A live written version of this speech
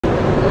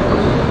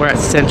We're at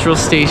Central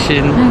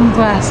Station. In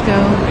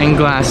Glasgow. In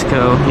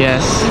Glasgow,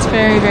 yes. It's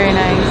very, very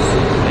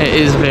nice. It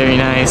is very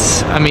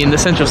nice. I mean, the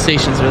Central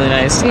Station's really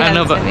nice. Yeah, I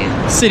know, but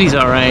the city's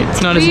alright.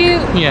 It's not as...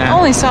 Yeah.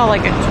 only saw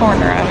like a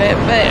corner of it,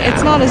 but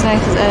it's not as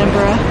nice as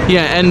Edinburgh.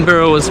 Yeah,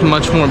 Edinburgh was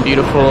much more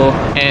beautiful,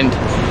 and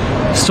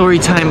story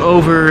time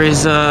over is...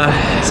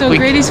 So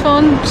Grady's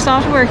phone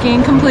stopped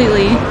working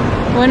completely.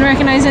 Wouldn't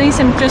recognize any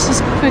SIM, just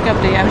a quick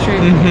update, I'm sure.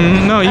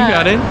 No, you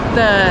got it.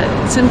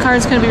 The SIM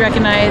cards couldn't be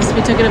recognized.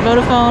 We took it to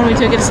Vodafone, we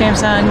took it to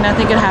Samsung,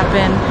 nothing could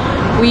happen.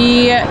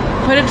 We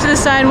put it to the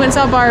side, went and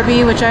saw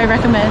Barbie, which I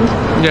recommend.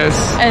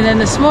 Yes. And then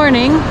this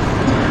morning,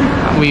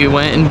 we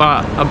went and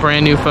bought a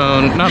brand new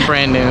phone. Not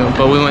brand new,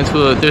 but we went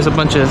to there's a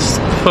bunch of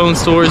phone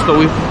stores, but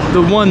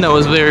the one that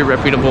was very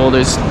reputable,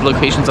 there's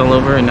locations all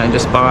over, and I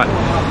just bought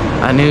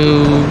a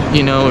new,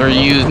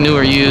 new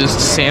or used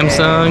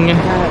Samsung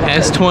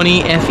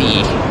S20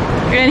 FE.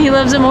 And he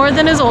loves it more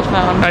than his old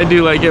phone. I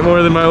do like it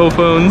more than my old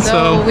phone,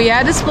 so we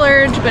had to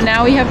splurge, but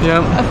now we have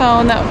a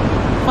phone that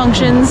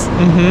functions.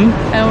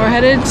 And we're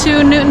headed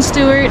to Newton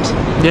Stuart.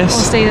 Yes.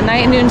 We'll stay the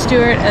night in Newton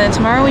Stuart, and then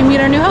tomorrow we meet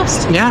our new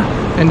host. Yeah,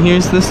 and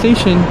here's the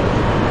station.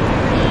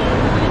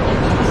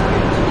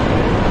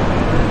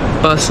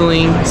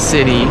 Bustling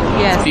city.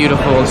 Yes. It's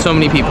beautiful. So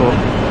many people.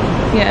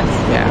 Yes.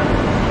 Yeah.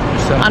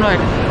 So onward.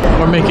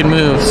 We're making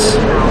moves.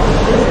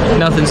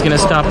 Nothing's gonna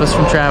stop us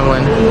from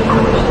traveling.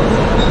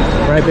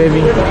 Right, baby?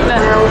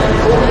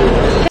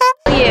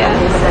 Yeah.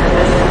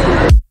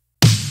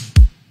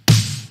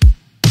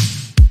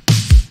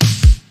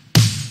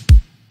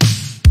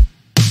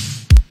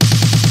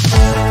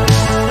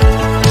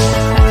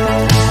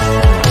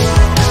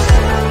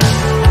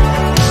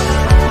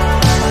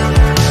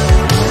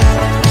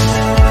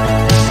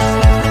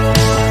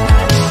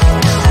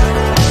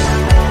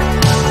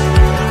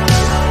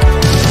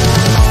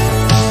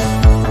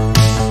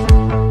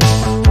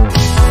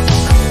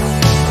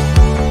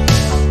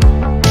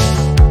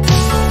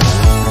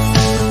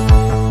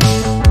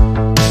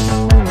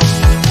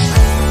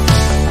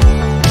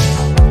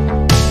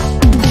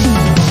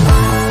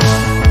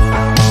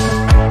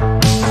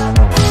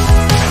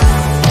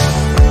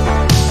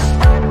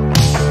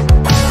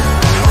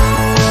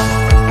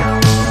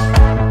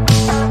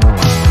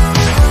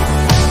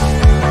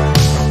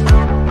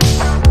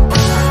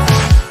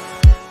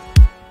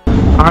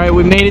 Alright,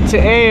 we made it to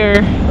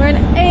Ayr. We're in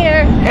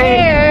Ayr.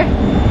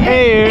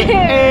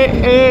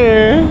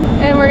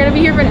 And we're gonna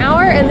be here for an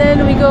hour, and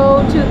then we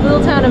go to the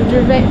little town of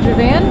Girvan.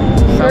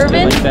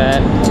 Something like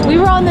that. We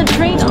were on the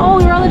train. Oh,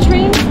 we were on the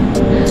train,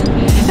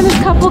 and this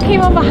couple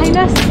came up behind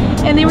us,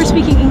 and they were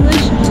speaking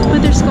English,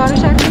 but their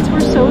Scottish accents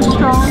were so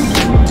strong,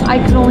 I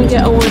could only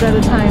get a word at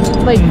a time.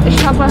 Like, she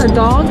talked about her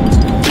dog,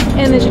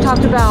 and then she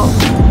talked about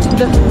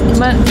the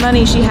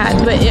money she had,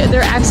 but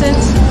their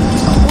accents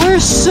were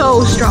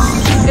so strong.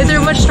 They're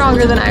much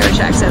stronger than Irish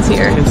accents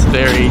here. It's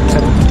very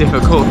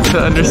difficult to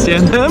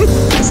understand them.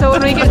 So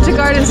when we get to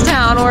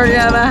Gardenstown, we're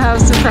gonna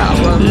have some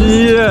problems.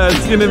 Yeah,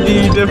 it's gonna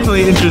be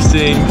definitely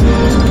interesting.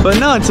 But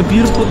no, it's a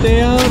beautiful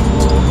day out.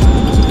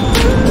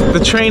 The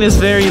train is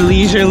very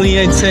leisurely,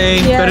 I'd say.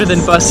 Yes. Better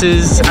than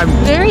buses.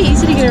 Very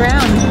easy to get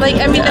around. Like,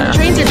 I mean, the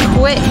trains are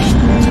quick.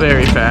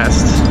 Very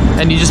fast.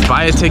 And you just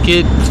buy a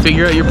ticket,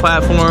 figure out your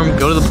platform,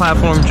 go to the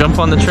platform, jump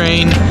on the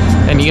train,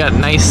 and you got a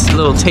nice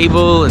little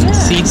table and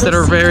seats that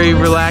are very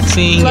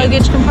relaxing.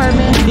 Luggage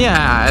compartment.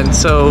 Yeah, and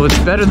so it's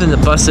better than the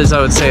buses,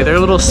 I would say. They're a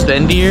little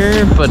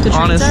spendier, but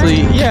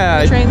honestly,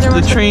 yeah,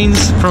 the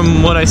trains,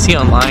 from what I see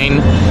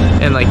online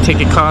and like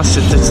ticket costs,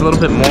 it's a little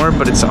bit more,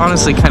 but it's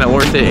honestly kind of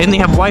worth it. And they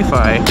have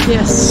Wi-Fi.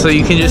 Yes. So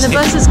you can just... And the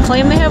buses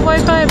claim they have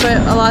Wi-Fi, but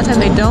a lot of time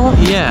they don't.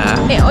 Yeah.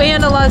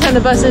 And a lot of time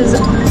the buses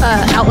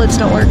outlets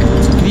don't work.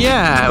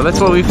 Yeah, that's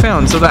what we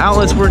found. So the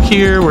outlets work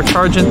here, we're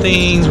charging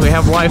things, we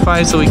have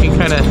Wi-Fi, so we can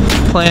kind of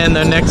plan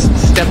the next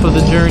step of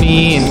the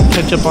journey and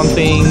catch up on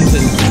things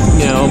and,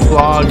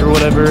 blog or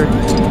whatever.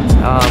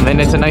 And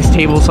it's a nice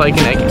table, so I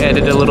can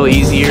edit a little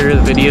easier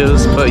the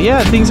videos. But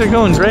yeah, things are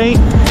going great.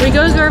 We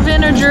go to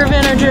Girvan or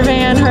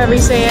Girvan, however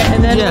you say it,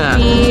 and then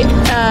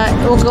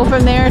we'll go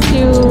from there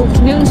to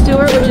Newton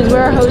Stuart, which is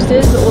where our host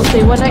is. But we'll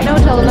stay one night in a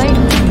hotel tonight,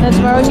 and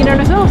tomorrow we meet our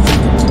new host.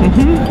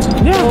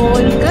 Yeah. So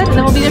it'll be good, and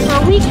then we'll be there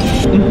for a week.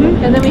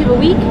 And then we have a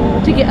week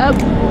to get up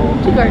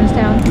to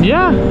Gardenstown.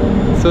 Yeah.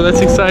 So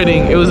that's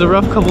exciting. It was a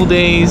rough couple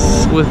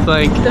days with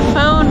like the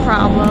phone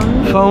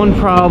problem. Phone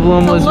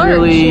problem was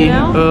really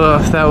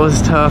that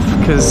was tough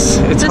because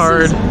it's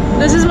hard.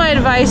 This is my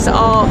advice to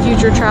all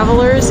future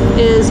travelers: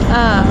 is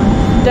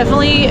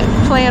definitely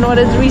plan what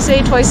did we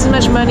say? Twice as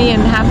much money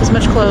and half as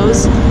much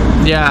clothes.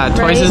 Yeah,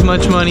 twice as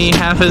much money,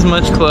 half as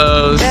much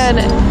clothes. And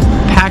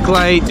pack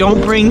light. Don't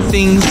bring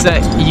things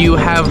that you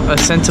have a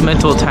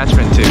sentimental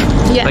attachment to.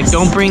 Yes. Like,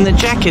 don't bring the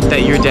jacket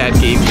that your dad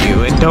gave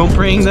you, and don't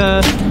bring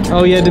the...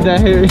 Oh yeah, did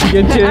that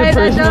get you I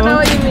don't know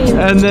what you mean.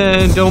 And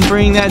then don't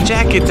bring that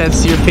jacket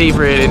that's your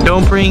favorite, and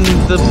don't bring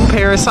the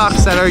pair of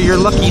socks that are your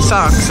lucky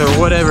socks or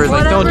whatever.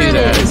 Like, don't do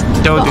that.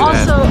 Don't do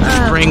that.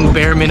 Just bring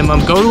bare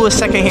minimum. Go to a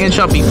secondhand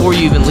shop before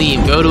you even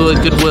leave. Go to a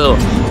Goodwill.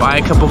 Buy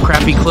a couple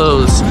crappy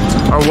clothes.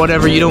 or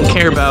whatever you don't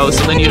care about,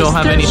 so then you don't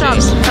have thrift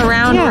anything. shops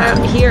around Yeah.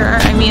 here.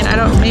 I mean, I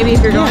don't. Maybe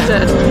if you're going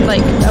to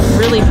like a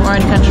really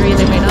foreign country,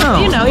 they may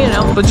not. No. You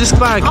know. But just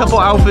buy a couple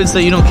outfits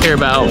that you don't care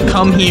about.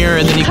 Come here,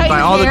 and then you can Cut buy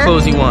your all the hair.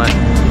 clothes you want.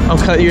 Oh,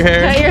 cut your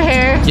hair? Cut your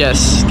hair.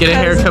 Yes, get a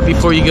haircut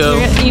before you go.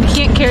 You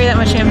can't carry that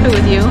much shampoo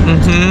with you.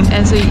 Mm-hmm.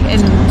 And so,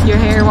 and your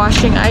hair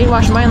washing, I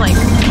wash mine like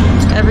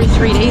every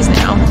 3 days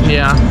now.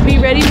 Yeah. Be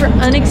ready for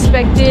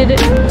unexpected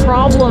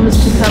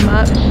problems to come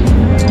up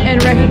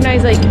and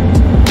recognize like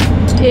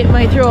it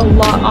might throw a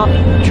lot off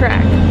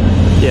track,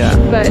 Yeah.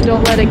 but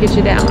don't let it get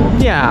you down.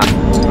 Yeah.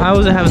 I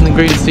wasn't having the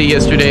greatest day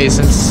yesterday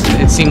since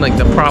it seemed like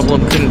the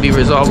problem couldn't be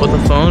resolved with the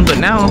phone, but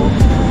now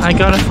I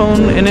got a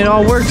phone and it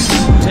all works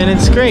and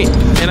it's great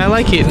and I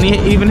like it, and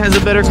it even has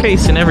a better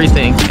case and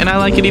everything, and I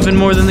like it even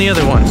more than the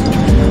other one.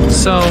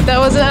 So That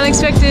was an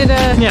unexpected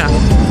yeah.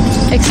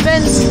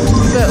 expense,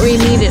 but we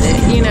needed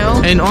it, you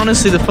know? And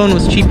honestly, the phone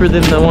was cheaper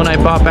than the one I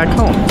bought back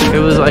home. It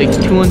was like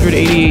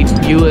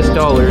 $288 US.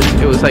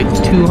 It was like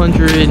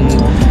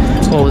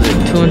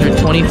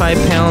 225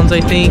 pounds, I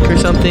think, or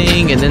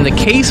something. And then the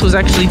case was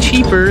actually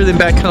cheaper than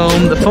back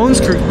home. The phone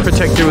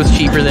protector was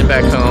cheaper than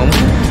back home.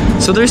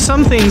 So there's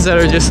some things that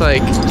are just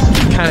like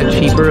kind of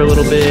cheaper a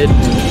little bit.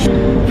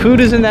 Food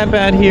isn't that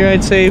bad here,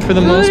 I'd say, for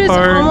the most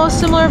part. Food is almost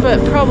similar,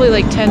 but probably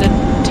like $10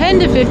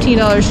 to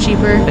 $15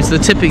 cheaper. It's the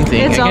tipping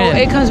thing. It's all, again.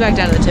 it comes back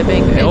down to the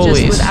tipping. It Always.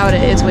 just without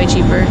it, it's way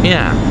cheaper.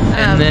 Yeah.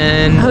 And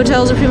then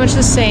hotels are pretty much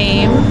the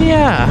same.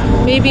 yeah.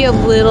 Maybe a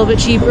little bit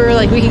cheaper.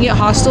 Like we can get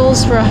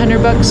hostels for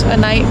 $100 a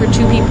night for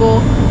 2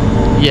 people.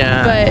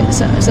 Yeah. But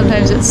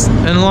sometimes it's.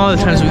 And a lot of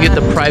the times we get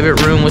the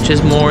private room, which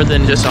is more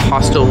than just a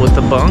hostel with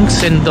the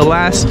bunks. And the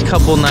last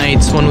couple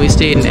nights when we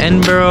stayed in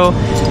Edinburgh,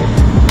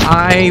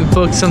 I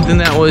booked something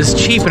that was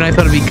cheap and I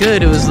thought it'd be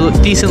good. It was a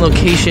decent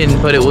location,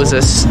 but it was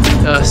a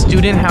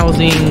student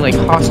housing, like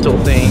hostel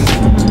thing.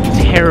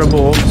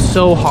 Terrible,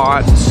 so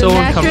hot, so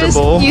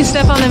uncomfortable. You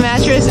step on the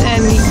mattress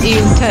and you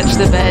touch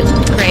the bed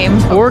frame.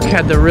 Orc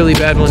had the really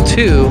bad one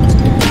too.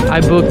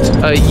 I booked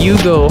a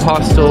Yugo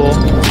hostel,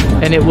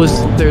 and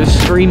there's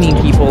screaming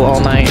people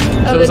all night.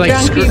 So it was like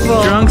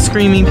drunk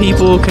screaming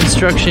people,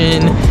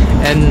 construction,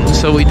 and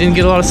so we didn't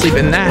get a lot of sleep.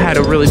 And that had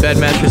a really bad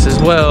mattress as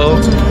well.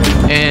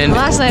 And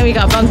last night we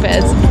got bunk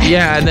beds.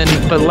 yeah,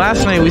 but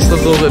last night we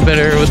slept a little bit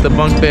better with the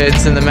bunk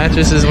beds, and the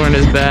mattresses weren't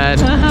as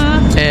bad.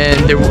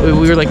 And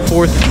we were like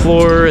 4th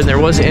floor, and it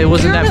wasn't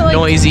that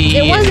noisy.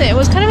 It wasn't. It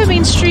was kind of a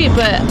main street,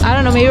 but I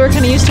don't know. Maybe we're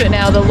kind of used to it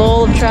now. The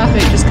lull of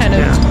traffic just kind of.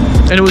 Yeah.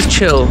 And it was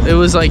chill. It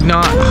was like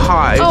not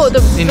hot. Oh,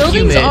 the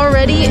buildings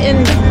already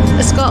in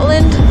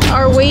Scotland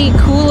are way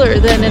cooler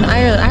than in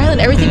Ireland. Ireland,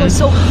 everything was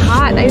so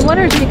hot. I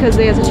wonder if it's because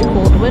they had such a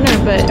cold winter,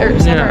 or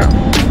summer.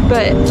 Yeah.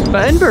 But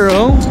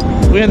Edinburgh,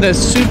 we had that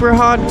super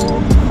hot.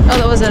 Oh,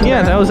 that was Edinburgh.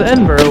 Yeah, that was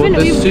Edinburgh.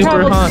 We've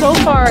traveled so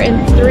far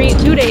in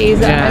 2 days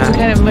that I'm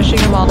kind of mushing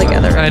them all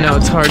together. I know,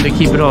 it's hard to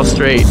keep it all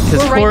straight.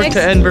 Because Cork to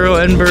Edinburgh,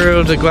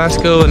 Edinburgh to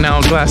Glasgow, and now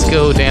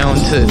Glasgow down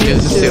to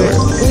Newton Stuart.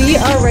 We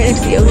are right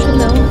next to the ocean,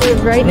 though. We're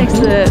right next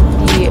to the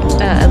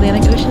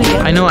Atlantic Ocean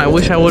again. I know, I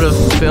wish I would have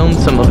filmed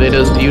some of it. It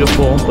was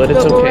beautiful, but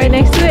it's okay. We're right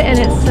next to it, and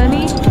it's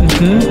sunny.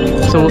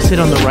 So we'll sit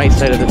on the right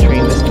side of the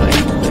train this time.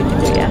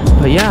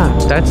 But yeah,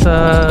 this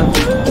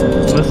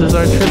is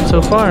our trip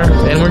so far,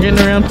 and we're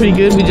getting around pretty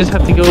good. We just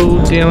have to go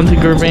down to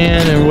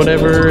Girvan or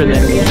whatever, and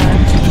then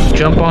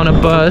jump on a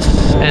bus,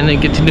 and then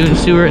get to Newton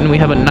Stuart, and we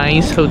have a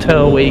nice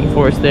hotel waiting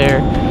for us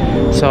there.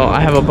 So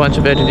I have a bunch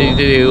of editing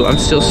to do. I'm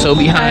still so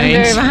behind.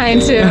 I'm very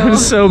behind too. I'm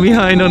so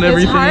behind on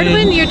everything. It's hard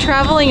when you're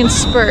traveling in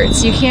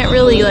spurts. You can't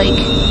really like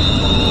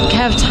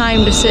have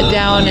time to sit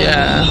down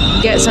and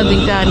get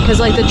something done,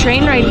 because like the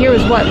train ride here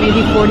was what,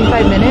 maybe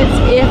 45 minutes,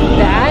 if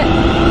that.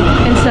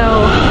 And so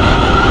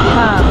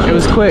it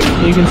was quick,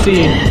 you can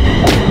see.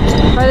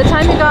 By the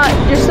time you got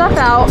your stuff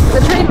out,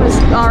 the train was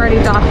already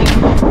docking.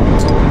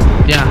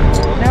 Yeah.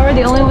 Now we're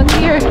the only ones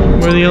here.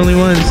 We're the only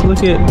ones.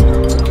 Look at.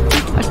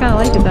 I kind of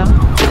like it though.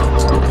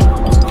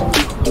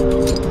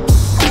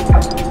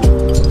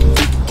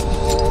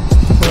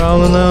 We're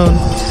all alone.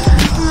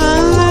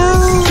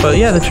 But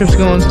yeah, the trip's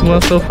going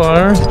well so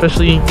far.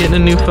 Especially getting a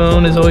new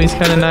phone is always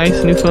kind of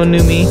nice. New phone,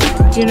 new me.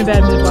 If you're in a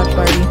bad mood, watch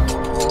Barbie.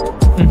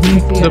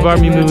 The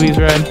Barbie movie's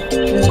rad.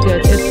 It's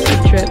good. It's a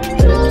trip,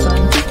 but it's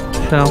fun.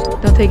 So.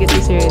 Don't take it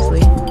too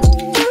seriously.